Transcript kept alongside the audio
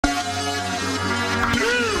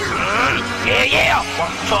yeah.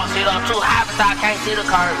 Truck sit up too high, but I can't see the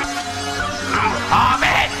curb. Oh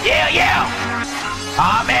man, yeah.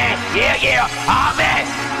 Oh man, yeah. Oh man.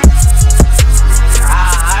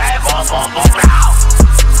 That boom, boom, boom.